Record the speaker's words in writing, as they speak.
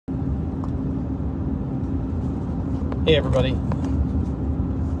Hey everybody,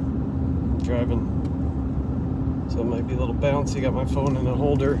 driving, so it might be a little bouncy. Got my phone in a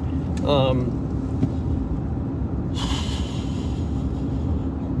holder.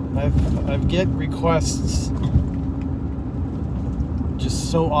 I've get requests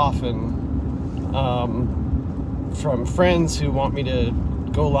just so often from friends who want me to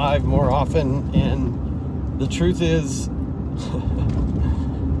go live more often, and the truth is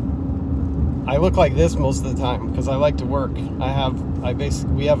I look like this most of the time because I like to work.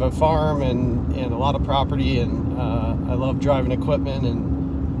 We have a farm and a lot of property, and I love driving equipment,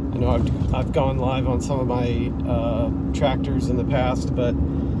 and I know I've gone live on some of my tractors in the past, but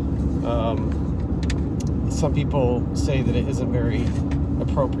some people say that it isn't very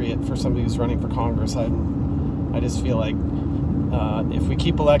appropriate for somebody who's running for Congress. I just feel like if we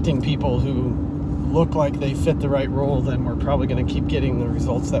keep electing people who look like they fit the right role, then we're probably going to keep getting the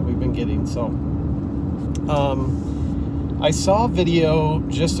results that we've been getting. So I saw a video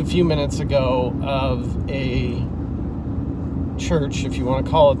just a few minutes ago of a church, if you want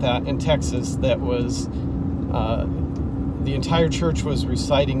to call it that, in Texas that was the entire church was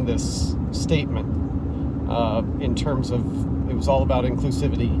reciting this statement in terms of, it was all about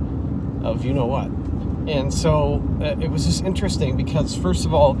inclusivity of you know what. And so it was just interesting because, first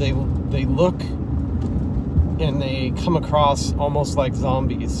of all, they look and they come across almost like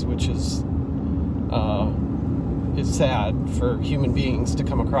zombies, which is sad for human beings to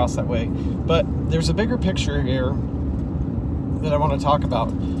come across that way. But there's a bigger picture here that I want to talk about,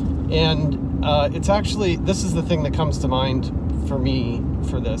 and it's actually, this is the thing that comes to mind for me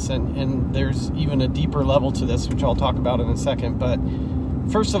for this, and there's even a deeper level to this, which I'll talk about in a second. But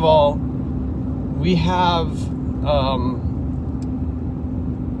first of all, we have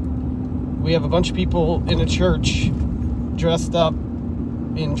a bunch of people in a church dressed up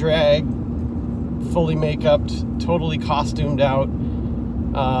in drag, fully make-upped, totally costumed out,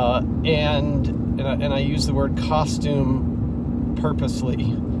 and I use the word costume purposely.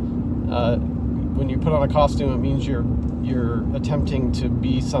 When you put on a costume, it means you're attempting to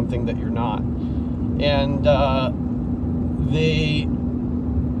be something that you're not. And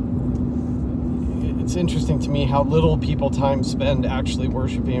it's interesting to me how little people time spend actually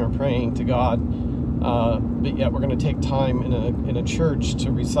worshiping or praying to God, but yet we're going to take time in a church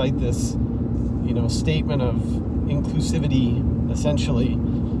to recite this, statement of inclusivity, essentially.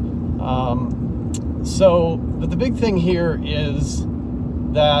 But the big thing here is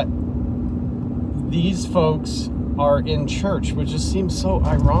that these folks are in church, which just seems so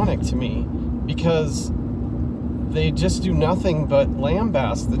ironic to me, because they just do nothing but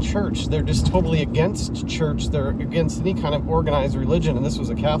lambast the church. They're just totally against church. They're against any kind of organized religion, and this was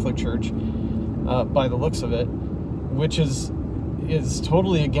a Catholic church by the looks of it, which is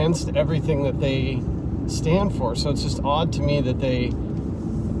totally against everything that they stand for. So it's just odd to me that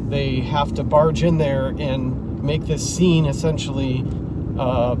they have to barge in there and make this scene, essentially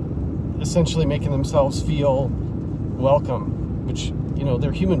making themselves feel welcome, which,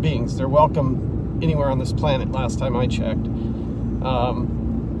 they're human beings. They're welcome anywhere on this planet, last time I checked.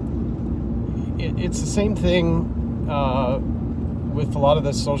 It's the same thing with a lot of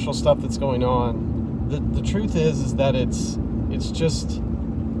this social stuff that's going on. The truth is that it's just,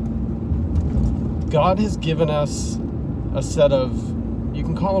 God has given us a set of, you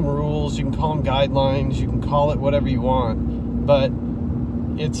can call them rules, you can call them guidelines, you can call it whatever you want, but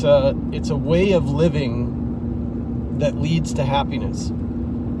it's a way of living that leads to happiness.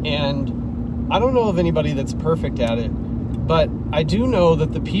 And I don't know of anybody that's perfect at it, but I do know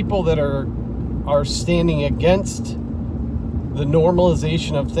that the people that are standing against the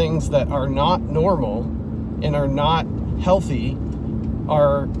normalization of things that are not normal and are not healthy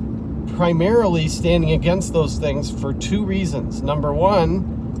are primarily standing against those things for two reasons. Number one,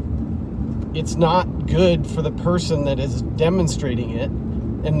 it's not good for the person that is demonstrating it.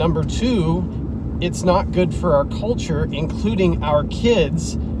 And number two, it's not good for our culture, including our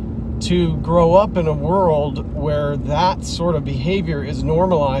kids, to grow up in a world where that sort of behavior is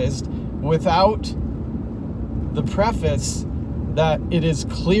normalized without the preface that it is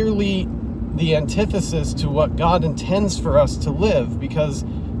clearly the antithesis to what God intends for us to live, because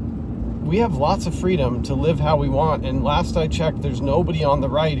we have lots of freedom to live how we want. And last I checked, there's nobody on the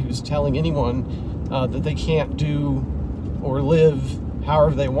right who's telling anyone that they can't do or live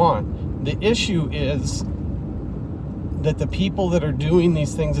however they want. The issue is that the people that are doing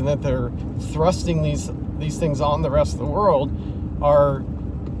these things and that they're thrusting these things on the rest of the world are,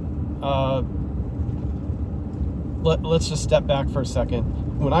 let's just step back for a second.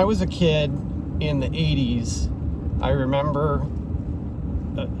 When I was a kid in the 80s, I remember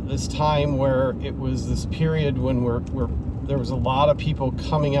this time where it was this period when there was a lot of people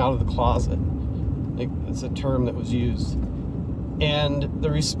coming out of the closet. It's a term that was used. And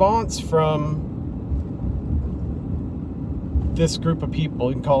the response from this group of people,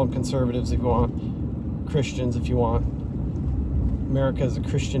 you can call them conservatives if you want, Christians if you want. America is a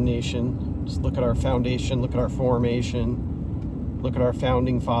Christian nation. Just look at our foundation, look at our formation, look at our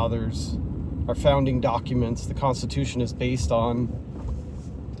founding fathers, our founding documents. The Constitution is based on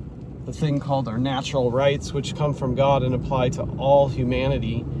the thing called our natural rights, which come from God and apply to all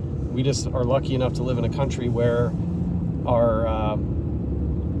humanity. We just are lucky enough to live in a country where our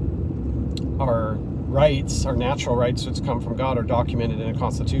rights, our natural rights, which come from God, are documented in a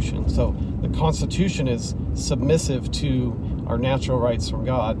Constitution. So the Constitution is submissive to our natural rights from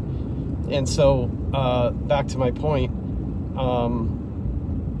God. And so back to my point,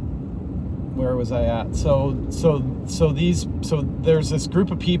 where was I at? So there's this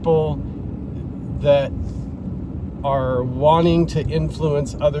group of people that are wanting to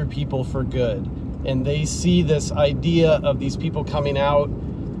influence other people for good, and they see this idea of these people coming out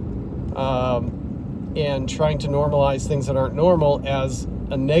and trying to normalize things that aren't normal as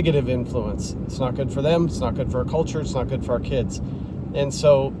a negative influence. It's not good for them, it's not good for our culture, it's not good for our kids. And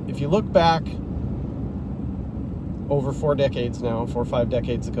so if you look back over 4 decades now, 4 or 5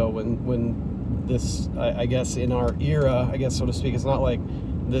 decades ago, when this, I guess in our era, I guess so to speak, it's not like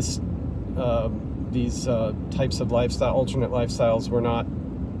this these types of lifestyle, alternate lifestyles were not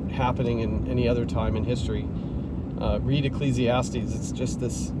happening in any other time in history. Read Ecclesiastes, it's just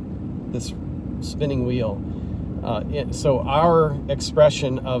this spinning wheel. So our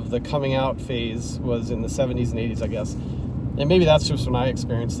expression of the coming out phase was in the 70s and 80s, I guess. And maybe that's just when I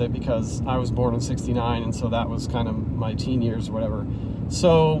experienced it, because I was born in '69, and so that was kind of my teen years or whatever.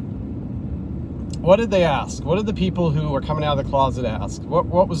 So what did they ask? What did the people who were coming out of the closet ask?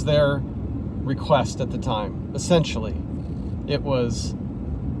 What was their request at the time? Essentially, it was,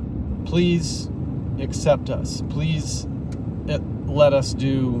 please accept us. Please let us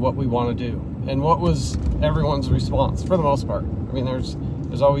do what we want to do. And what was everyone's response for the most part? I mean, there's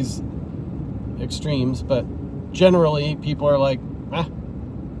always extremes, but generally people are like,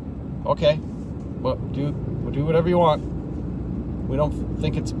 okay, well, do whatever you want. We don't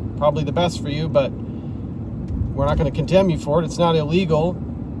think it's probably the best for you, but we're not going to condemn you for it. It's not illegal,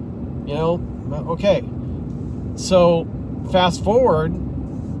 you know. Okay. So fast forward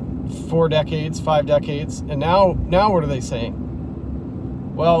 4 decades, 5 decades, and now what are they saying?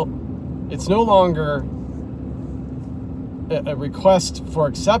 Well, it's no longer a request for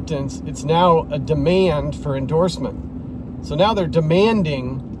acceptance, it's now a demand for endorsement. So now they're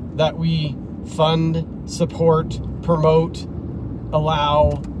demanding that we fund, support, promote,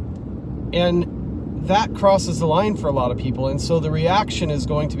 allow, and that crosses the line for a lot of people. And so the reaction is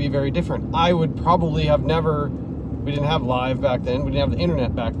going to be very different. I would probably have never, we didn't have live back then, we didn't have the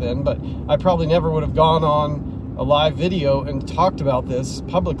internet back then, but I probably never would have gone on a live video and talked about this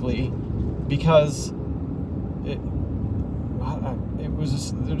publicly, because they're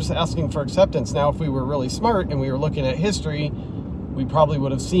just asking for acceptance. Now, if we were really smart and we were looking at history, we probably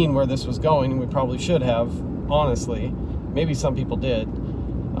would have seen where this was going, and we probably should have, honestly. Maybe some people did.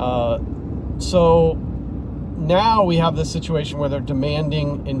 So now we have this situation where they're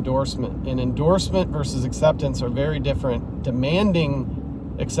demanding endorsement, and endorsement versus acceptance are very different.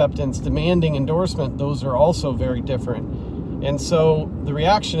 Demanding acceptance, demanding endorsement, those are also very different. And so the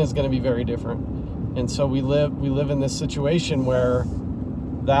reaction is going to be very different. And so we live in this situation where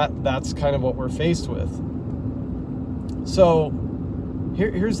that's kind of what we're faced with. So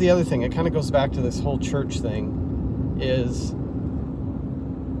here's the other thing. It kind of goes back to this whole church thing, is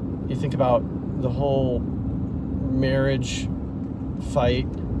you think about the whole marriage fight,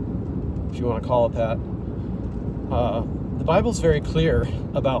 if you want to call it that. The Bible's very clear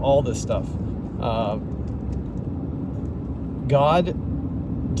about all this stuff.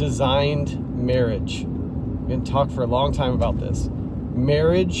 God designed marriage. We're going to talk for a long time about this.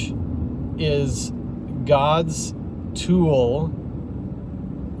 Marriage is God's tool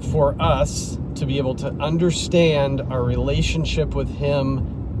for us to be able to understand our relationship with Him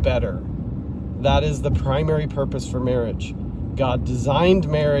better. That is the primary purpose for marriage. God designed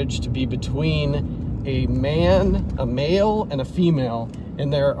marriage to be between a man, a male, and a female,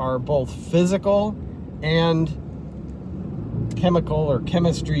 and there are both physical and chemical or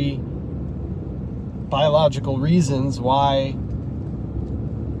chemistry, biological reasons why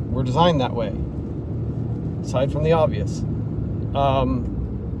we're designed that way, aside from the obvious.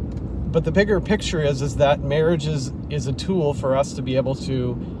 But the bigger picture is that marriage is a tool for us to be able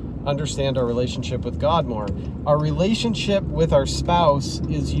to understand our relationship with God more. Our relationship with our spouse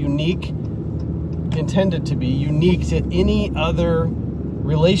is unique, intended to be unique to any other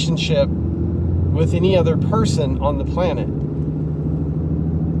relationship with any other person on the planet.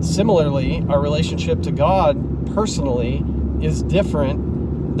 Similarly, our relationship to God personally is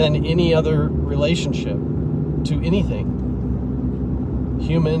different than any other relationship to anything.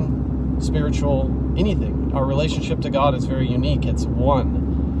 Human, spiritual, anything. Our relationship to God is very unique. It's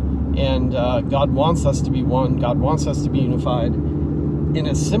one. And God wants us to be one. God wants us to be unified. In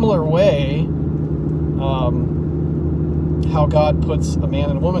a similar way, how God puts a man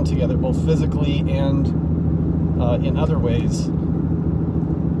and a woman together, both physically and in other ways.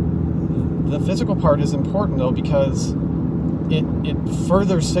 The physical part is important, though, because it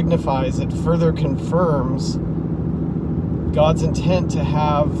further signifies, it further confirms God's intent to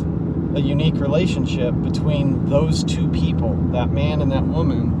have a unique relationship between those two people, that man and that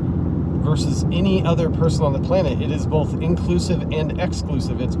woman, versus any other person on the planet. It is both inclusive and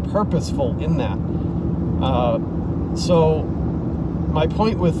exclusive. It's purposeful in that. So my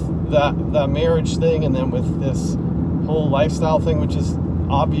point with the marriage thing, and then with this whole lifestyle thing, which is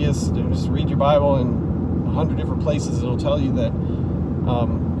obvious, just read your Bible, and 100 different places it'll tell you that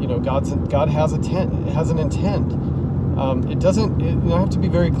God has an intent. It doesn't. I have to be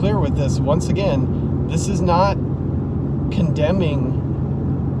very clear with this. Once again, this is not condemning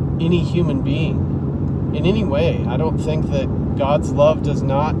any human being in any way. I don't think that God's love does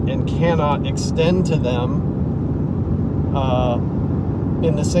not and cannot extend to them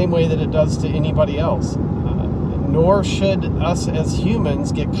in the same way that it does to anybody else. Nor should us as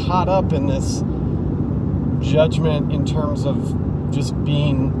humans get caught up in this judgment in terms of just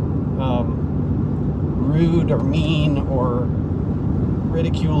being rude or mean or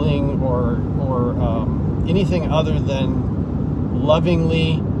ridiculing or anything other than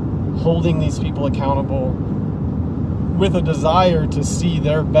lovingly holding these people accountable with a desire to see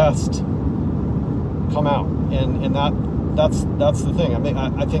their best come out. And that's the thing. I mean,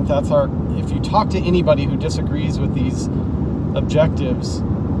 I think that's if you talk to anybody who disagrees with these objectives,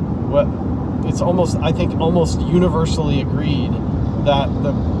 it's almost, I think, almost universally agreed that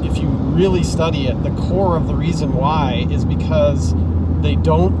if you really study it, the core of the reason why is because they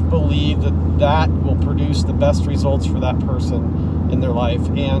don't believe that will produce the best results for that person in their life,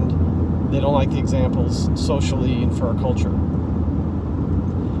 and they don't like the examples socially and for our culture.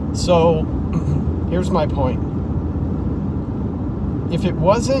 So here's my point. If it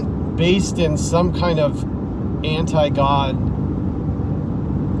wasn't based in some kind of anti-God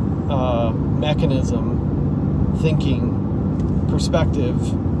mechanism, thinking, perspective,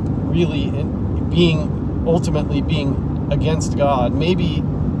 really ultimately being against God, maybe,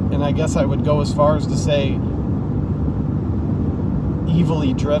 and I guess I would go as far as to say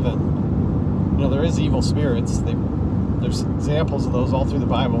evilly driven. There is evil spirits. There's examples of those all through the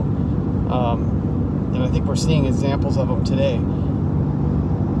Bible, and I think we're seeing examples of them today.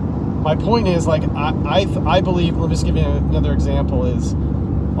 My point is, I believe, let me just give you another example, is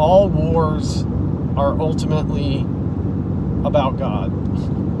all wars are ultimately about God.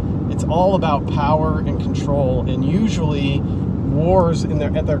 It's all about power and control, and usually wars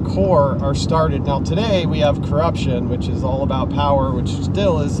at their core are started. Now today we have corruption, which is all about power, which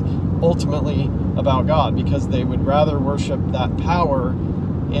still is ultimately about God, because they would rather worship that power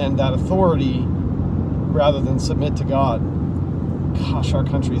and that authority rather than submit to God. Gosh, our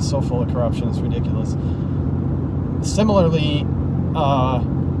country is so full of corruption, it's ridiculous. Similarly,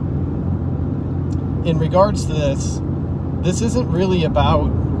 in regards to this isn't really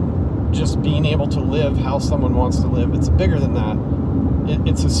about just being able to live how someone wants to live. It's bigger than that.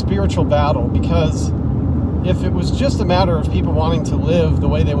 It's a spiritual battle, because if it was just a matter of people wanting to live the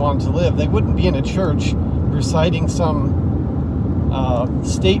way they wanted to live, they wouldn't be in a church reciting some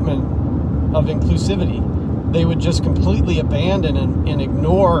statement of inclusivity. They would just completely abandon and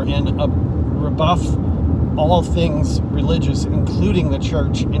ignore and rebuff all things religious, including the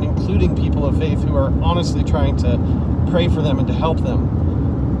church and including people of faith who are honestly trying to pray for them and to help them.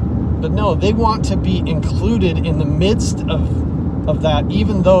 But no, they want to be included in the midst of that,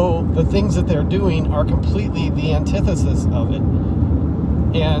 even though the things that they're doing are completely the antithesis of it.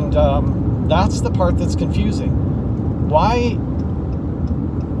 And that's the part that's confusing. Why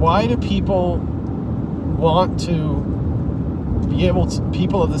do people want to be able to,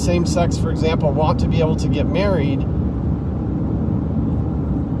 people of the same sex, for example, want to be able to get married?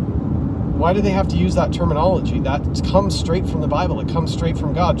 Why do they have to use that terminology? That comes straight from the Bible. It comes straight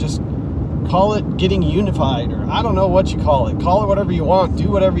from God. Just call it getting unified, or I don't know what you call it. Call it whatever you want. Do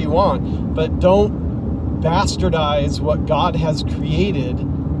whatever you want. But don't bastardize what God has created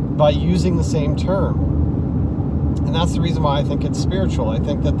by using the same term. And that's the reason why I think it's spiritual. I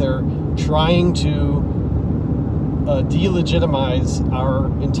think that they're trying to delegitimize our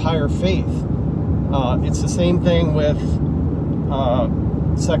entire faith. It's the same thing with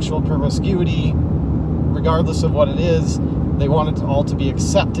sexual promiscuity. Regardless of what it is, they want it all to be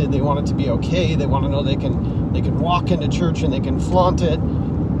accepted. They want it to be okay. They want to know they can walk into church and they can flaunt it.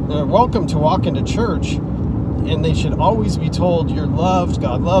 They're welcome to walk into church, and they should always be told you're loved,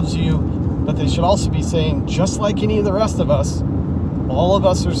 God loves you, but they should also be saying, just like any of the rest of us, all of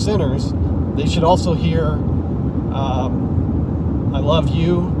us are sinners. They should also hear, I love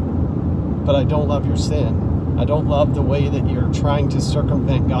you, but I don't love your sin. I don't love the way that you're trying to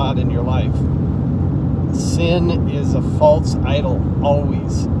circumvent God in your life. Sin is a false idol,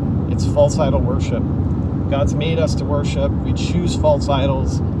 always. It's false idol worship. God's made us to worship. We choose false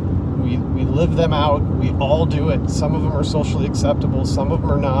idols. We live them out. We all do it. Some of them are socially acceptable. Some of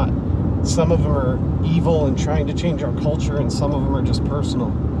them are not. Some of them are evil and trying to change our culture, and some of them are just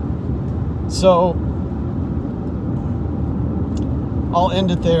personal. So I'll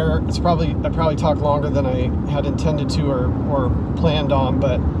end it there. I probably talked longer than I had intended to or planned on,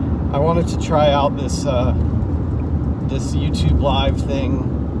 but I wanted to try out this this YouTube live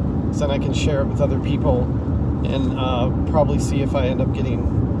thing so then I can share it with other people, and probably see if I end up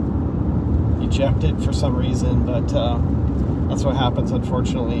getting ejected for some reason. But that's what happens,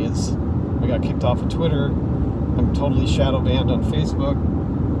 unfortunately, is I got kicked off of Twitter. I'm totally shadow banned on Facebook,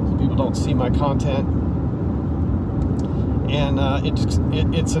 so people don't see my content. And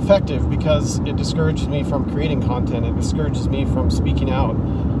it's effective because it discourages me from creating content. It discourages me from speaking out,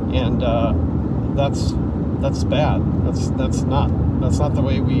 and that's bad. That's not the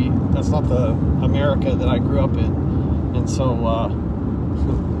way that's not the America that I grew up in. And so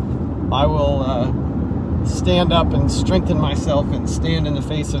I will stand up and strengthen myself and stand in the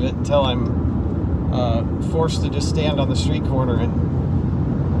face of it until I'm forced to just stand on the street corner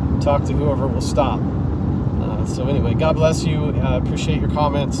and talk to whoever will stop. So anyway, God bless you. Appreciate your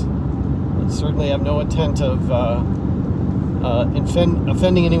comments. I certainly have no intent of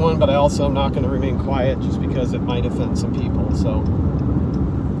offending anyone, but I also am not going to remain quiet just because it might offend some people. So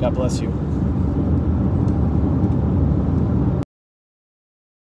God bless you.